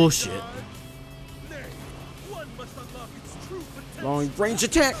bullshit. Long range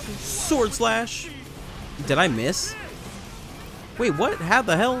attack, sword slash. Did I miss? Wait, what? How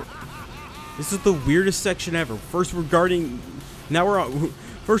the hell? This is the weirdest section ever. First we're guarding, now we're on,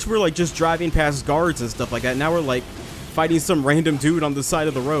 first we're like just driving past guards and stuff like that. Now we're like fighting some random dude on the side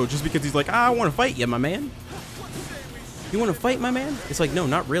of the road just because he's like, I want to fight you, my man. You want to fight, my man? It's like, no,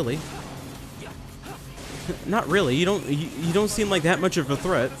 not really. Not really. You don't seem like that much of a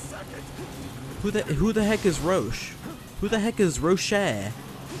threat. Who the heck is Roche? Who the heck is Roche?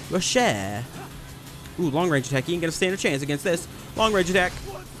 Roche. Ooh, long range attack. You ain't gonna stand a chance against this. Long range attack.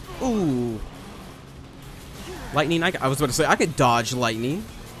 Ooh. Lightning. I was about to say I could dodge lightning.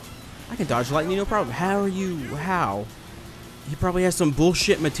 I can dodge lightning, no problem. How are you? How? He probably has some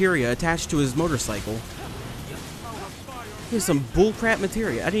bullshit materia attached to his motorcycle. He has some bullcrap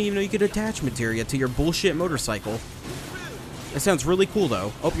materia. I didn't even know you could attach materia to your bullshit motorcycle. That sounds really cool,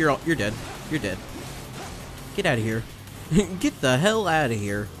 though. Oh, you're dead. You're dead. Get out of here. Get the hell out of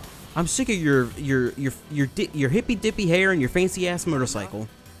here. I'm sick of your hippy dippy hair and your fancy ass motorcycle.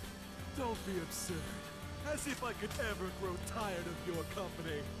 Don't be absurd. As if I could ever grow tired of your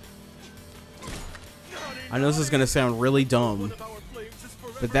company. I know this is gonna sound really dumb,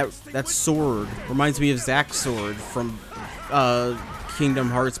 but that sword reminds me of Zack's sword from Kingdom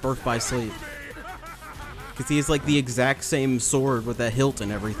Hearts Birth by Sleep. Cause he has like the exact same sword with that hilt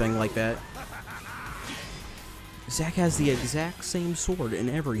and everything like that. Zack has the exact same sword and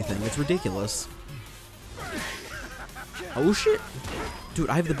everything. It's ridiculous. Oh shit. Dude,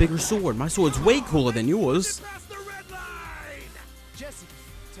 I have the bigger sword. My sword's way cooler than yours. Jessie,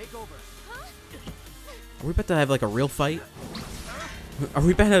 take over. Are we about to have like a real fight? Are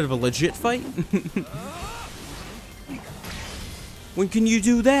we about to have a legit fight? When can you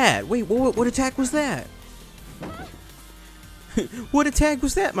do that? Wait, what attack was that? What attack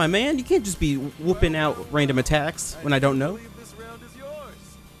was that, my man? You can't just be whooping out random attacks when I don't know.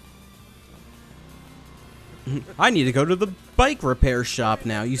 I need to go to the bike repair shop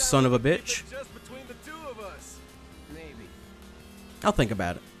now, you son of a bitch. I'll think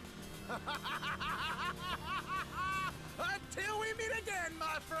about it. Until we meet again,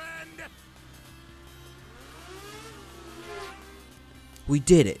 my friend. We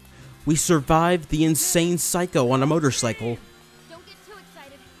did it. We survived the insane psycho on a motorcycle. Don't get too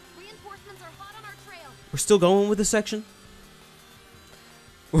Reinforcements are hot on our trail. We're still going with this section?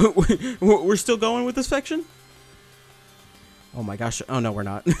 We're still going with this section? Oh my gosh. Oh no, we're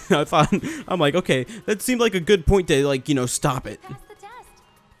not. I'm like, okay, that seemed like a good point to, like, you know, stop it. Pass the test.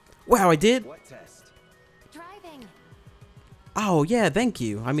 Wow, I did? What test? Driving. Oh yeah, thank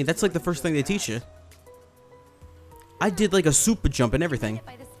you. I mean, that's like the first thing they teach you. I did like a super jump and everything.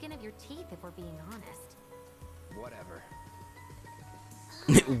 By the skin of your teeth, if we're being honest. Whatever.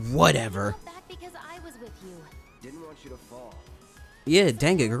 Whatever. You back because I was with you. Didn't want you to fall. Yeah,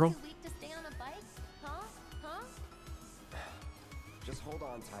 dang it, girl. Too weak to stay on a bike? Huh? Huh? Just hold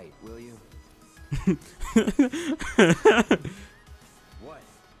on tight, will you? What?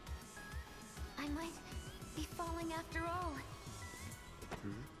 I might be falling after all.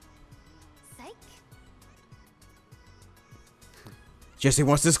 Psych. Jessie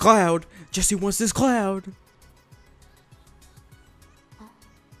wants this cloud. Jessie wants this cloud. Oh,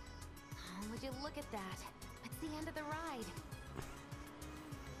 would you look at that? It's the end of the ride.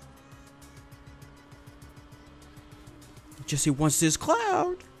 Jessie wants this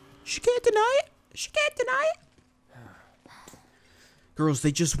cloud. She can't deny it. She can't deny it. Girls,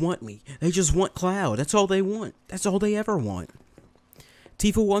 they just want me. They just want cloud. That's all they want. That's all they ever want.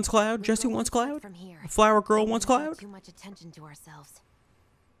 Tifa wants cloud. Jessie wants cloud. From here. Flower girl wants We don't cloud. Too much attention to ourselves.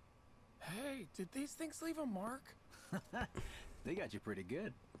 Hey, did these things leave a mark? They got you pretty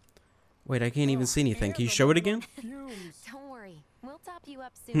good. Wait, I can't even see anything. Can you show it again? Fumes. Don't worry. We'll top you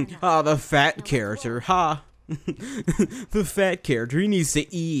up soon enough. Ah, the fat character. Ha. The fat character. He needs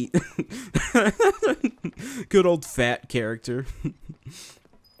to eat. Good old fat character.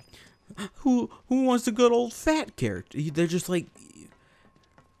 Who wants a good old fat character? They're just like.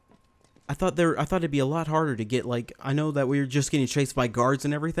 I thought it'd be a lot harder to get, like, I know that we were just getting chased by guards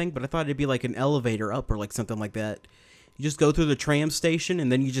and everything, but I thought it'd be like an elevator up or like something like that. You just go through the tram station and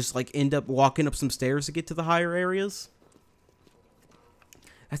then you just like end up walking up some stairs to get to the higher areas.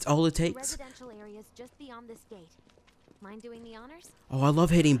 That's all it takes. Residential areas just beyond this gate. Mind doing the honors? Oh, I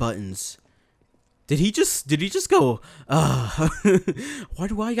love hitting buttons. Did he just go, why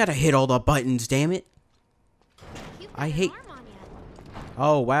do I gotta hit all the buttons, damn it? You've got I an hate. arm on ya.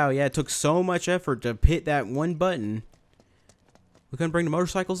 Oh, wow, yeah, it took so much effort to hit that one button. We couldn't bring the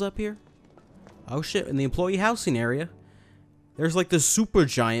motorcycles up here? Oh, shit, in the employee housing area. There's, like, the super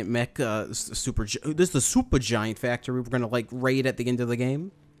giant mech, this is the super giant factory we're gonna, like, raid at the end of the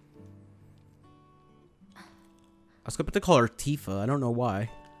game. I was going to call her Tifa, I don't know why.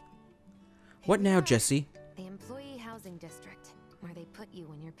 What Here we now, are, Jessie? The employee housing district, where they put you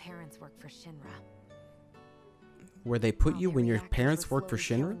when your parents work for Shinra. Where they put While you their when your reactors parents were work for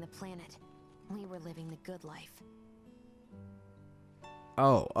slowly Shinra? killing the planet, we were living the good life.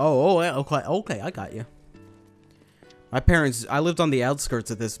 Okay, I got you. My parents, I lived on the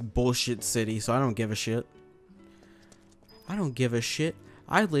outskirts of this bullshit city, so I don't give a shit. I don't give a shit.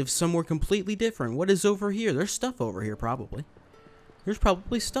 I live somewhere completely different. What is over here? There's stuff over here, probably. There's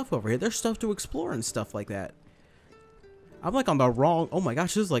probably stuff over here. There's stuff to explore and stuff like that. I'm like on the wrong... Oh my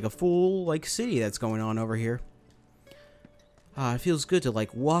gosh, this is like a full, like, city that's going on over here. It feels good to,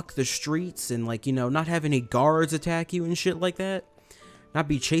 like, walk the streets and, like, you know, not have any guards attack you and shit like that. Not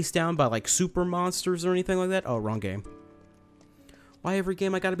be chased down by, like, super monsters or anything like that. Oh, wrong game. Why every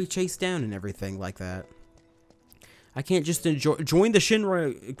game I gotta be chased down and everything like that? I can't just join the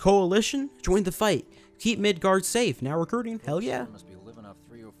Shinra coalition? Join the fight. Keep Midgard safe. Now recruiting. Hell yeah. Must be living off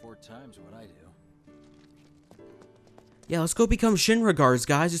 3 or 4 times what I do. Yeah, let's go become Shinra guards,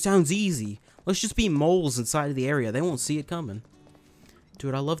 guys. It sounds easy. Let's just be moles inside of the area. They won't see it coming.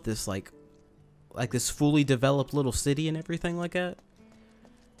 Dude, I love this, like this fully developed little city and everything like that.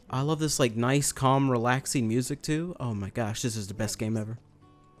 I love this, like, nice, calm, relaxing music, too. Oh my gosh, this is the best game ever.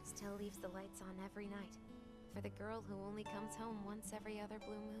 Still leaves the lights on every night. For the girl who only comes home once every other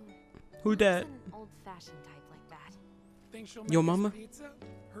blue moon. Who dat? An old-fashioned type like that. Think she'll Yo, make us mama? pizza?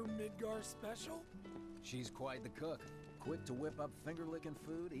 Her Midgar special? She's quite the cook. Quick to whip up finger-licking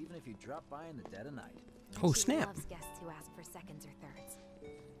food, even if you drop by in the dead of night. Oh, She snap. loves guests who ask for seconds or thirds.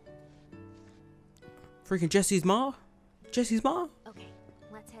 Freaking Jessie's ma? Jessie's ma? Okay,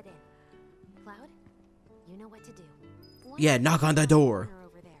 let's head in. Cloud, you know what to do. Yeah, knock on the door.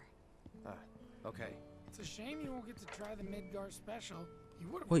 Over there. Okay. It's a shame you won't get to try the Midgar special. You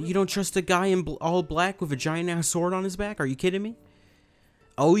would. What, you don't trust a guy in all black with a giant-ass sword on his back? Are you kidding me?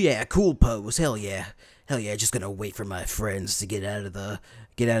 Oh yeah, cool pose. Hell yeah. Hell yeah, just gonna wait for my friends to get out of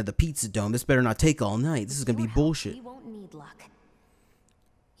the pizza dome. This better not take all night. This is gonna be bullshit. We won't need luck.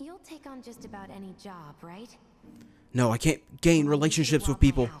 You'll take on just about any job, right? No, I can't gain relationships with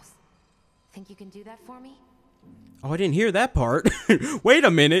people. Think you can do that for me? Oh, I didn't hear that part. Wait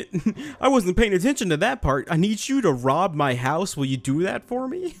a minute. I wasn't paying attention to that part. I need you to rob my house. Will you do that for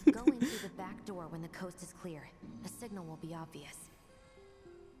me? Go in through the back door when the coast is clear. A signal will be obvious.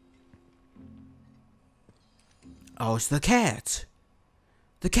 Oh, it's the cats.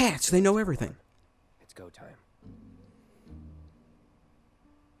 The cats, they know everything. It's go time.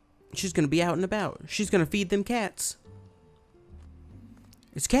 She's gonna be out and about. She's gonna feed them cats.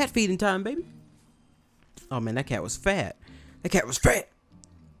 It's cat feeding time, baby. Oh man, that cat was fat. That cat was fat.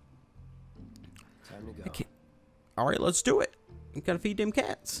 Time to go. Alright, let's do it. You gotta feed them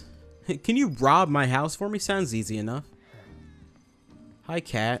cats. Can you rob my house for me? Sounds easy enough. Hi,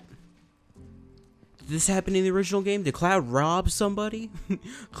 cat. Did this happen in the original game? Did Cloud rob somebody?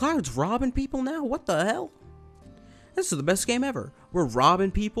 Cloud's robbing people now? What the hell? This is the best game ever. We're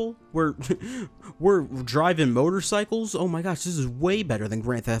robbing people. We're driving motorcycles. Oh my gosh, this is way better than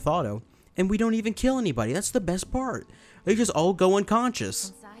Grand Theft Auto. And we don't even kill anybody. That's the best part. They just all go unconscious.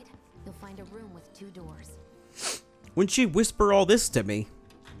 Inside, you'll find a room with 2 doors. When she whisper all this to me,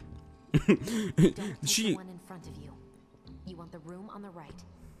 Don't take the one in front of you. You want the room on the right.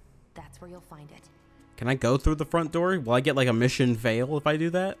 That's where you'll find it. Can I go through the front door? Will I get like a mission fail if I do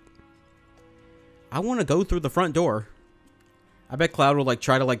that? I want to go through the front door. I bet Cloud will like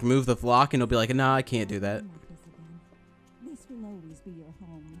try to like move the lock and he'll be like, nah, I can't do that. This will always be your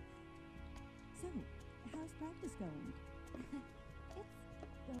home. So, how's practice going?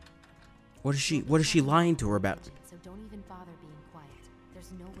 What is she lying to her about? So don't even bother being quiet.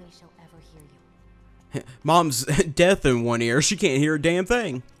 There's no way she'll ever hear you. Mom's deaf in one ear. She can't hear a damn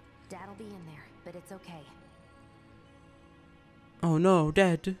thing. Dad'll be in there, but it's okay. Oh no,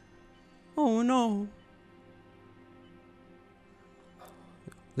 Dad. Oh no.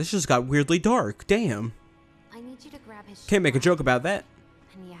 This just got weirdly dark. Damn. I need you to grab his Can't make a shoe joke about that.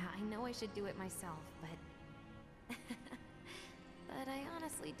 And yeah, I know I should do it myself, but but I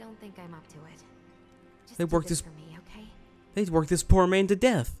honestly don't think I'm up to it. Just They do worked this this- for me, okay? They worked this poor man to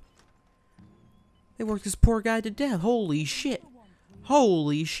death. They worked this poor guy to death. Holy shit.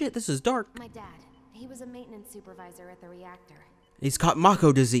 Holy shit, this is dark. My dad, he was a maintenance supervisor at the reactor. He's caught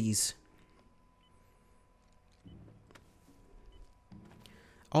Mako disease.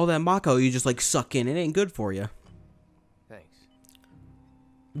 All that Mako you just like suck in. It ain't good for you.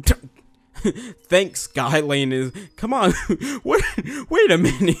 Thanks. Thanks, guy laying his. Come on. What? Wait a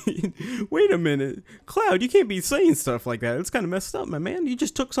minute. Wait a minute. Cloud, you can't be saying stuff like that. It's kind of messed up, my man. You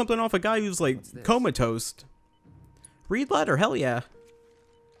just took something off a guy who's like comatose. Read letter. Hell yeah.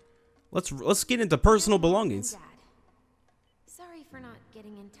 Let's get into personal belongings. Dad. Sorry for not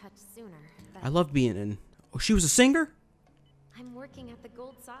getting in touch sooner. But I love being in. Oh, she was a singer? I'm working at the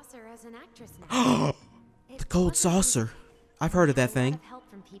Gold Saucer as an actress now. The Gold Saucer. I've heard of that thing. Help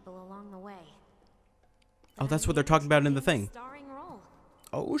from people along the way. Oh, that's what they're talking about in the thing. Starring role.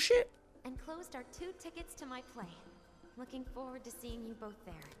 Oh shit. Enclosed are 2 tickets to my play. Looking forward to seeing you both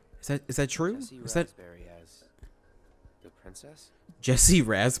there. Is that true? Jessie Is that Raspberry as the princess? Jesse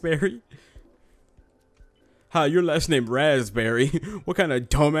Raspberry? Hi, your last name Raspberry. What kind of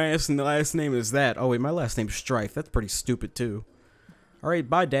dumbass last name is that? Oh wait, my last name's Strife. That's pretty stupid too. Alright,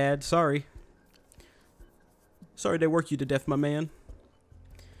 bye Dad. Sorry. Sorry they work you to death, my man.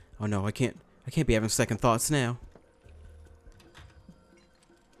 Oh no, I can't be having second thoughts now.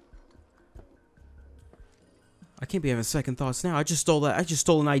 I can't be having second thoughts now. I just stole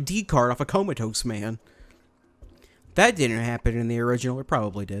an ID card off a comatose man. That didn't happen in the original. It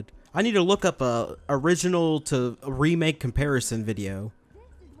probably did. I need to look up a original to a remake comparison video. This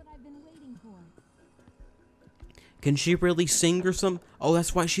is what I've been waiting for. Can she really sing or something? Oh,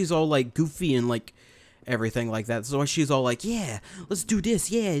 that's why she's all like goofy and like everything like that. That's why she's all like, yeah, let's do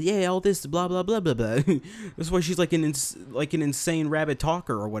this, yeah, all this, blah blah blah blah blah. That's why she's like an insane rabbit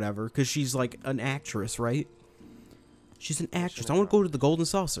talker or whatever, because she's like an actress, right? She's an actress. I want to go to the Golden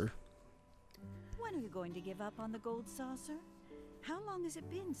Saucer. When are you going to give up on the Gold Saucer? How long has it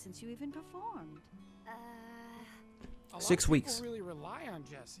been since you even performed? A lot 6 of weeks. People really rely on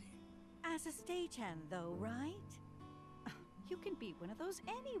Jessie. As a stagehand, though, right? You can beat one of those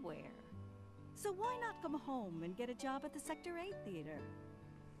anywhere. So why not come home and get a job at the Sector 8 theater?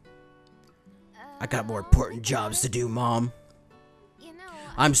 I got more important jobs to do, Mom. You know,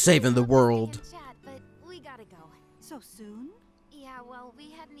 I'm saving the I'd love to world. stay and chat, but we gotta go. So soon? Yeah, well, we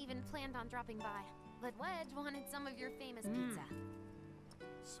hadn't even planned on dropping by. But Wedge wanted some of your famous pizza.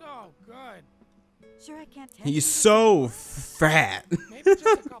 So good. Sure, I can't tell He's so fat. Maybe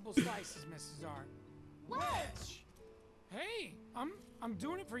just a couple slices, Mrs. R. Wedge! Hey, I'm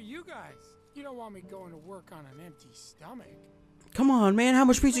doing it for you guys. You don't want me going to work on an empty stomach. Come on, man. How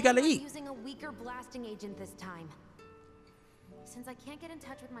much pizza you gotta Plan on eat? using a weaker blasting agent this time. Since I can't get in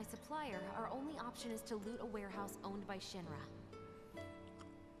touch with my supplier, our only option is to loot a warehouse owned by Shinra.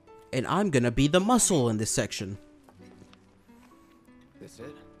 And I'm gonna be the muscle in this section. This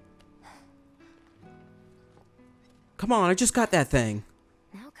it? Come on, I just got that thing.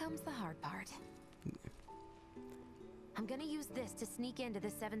 Now comes the hard part. I'm gonna use this to sneak into the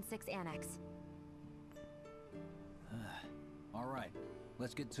 7-6 annex. All right,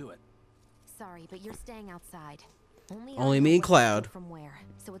 let's get to it. Sorry, but you're staying outside. Only Only I know me and what to Cloud. do from where,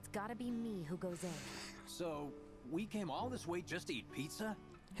 so it's gotta be me who goes in. So, we came all this way just to eat pizza?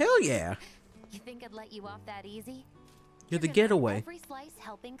 Hell yeah. You think I'd let you off that easy? You're the gonna have getaway. Every slice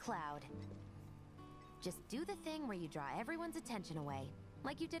helping Cloud. Just do the thing where you draw everyone's attention away,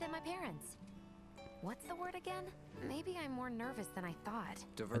 like you did at my parents'. What's the word again? Maybe I'm more nervous than I thought.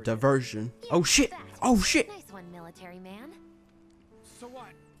 A diversion. Yeah, Oh shit. that. Oh shit. Nice one, military man. So what?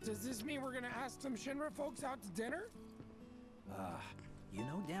 Does this mean we're gonna ask some Shinra folks out to dinner? You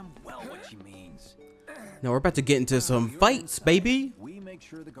know damn well what she means. Now we're about to get into some You're fights, inside. baby. We make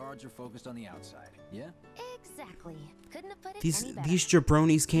sure the guards are focused on the outside, yeah? Exactly. Couldn't have put it These any better.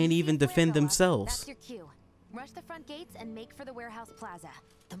 jabronis can't You even see a flare defend go up, themselves. That's your cue. Rush the front gates and make for the warehouse plaza.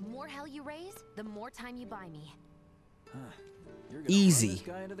 The more hell you raise, the more time you buy me. You're gonna Easy. run this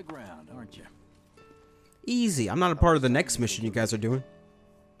guy into the ground, aren't you? Easy. I'm not a part of the next mission you guys are doing.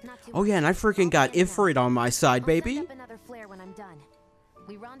 Not too Oh yeah, and I freaking got Ifrit on my side, I'll baby. send up another flare when I'm done.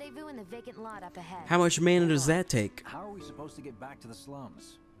 We rendezvous in the vacant lot up ahead. How much mana does that take? How are we supposed to get back to the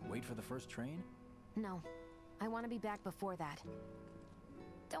slums? Wait for the first train? No, I want to be back before that.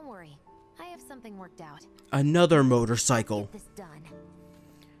 Don't worry, I have something worked out. Another motorcycle. Get this done.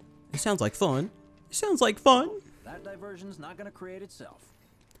 It sounds like fun. It sounds like fun. That diversion's not gonna create itself.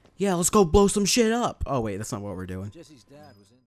 Yeah, let's go blow some shit up. Oh wait, that's not what we're doing. Jessie's dad was in.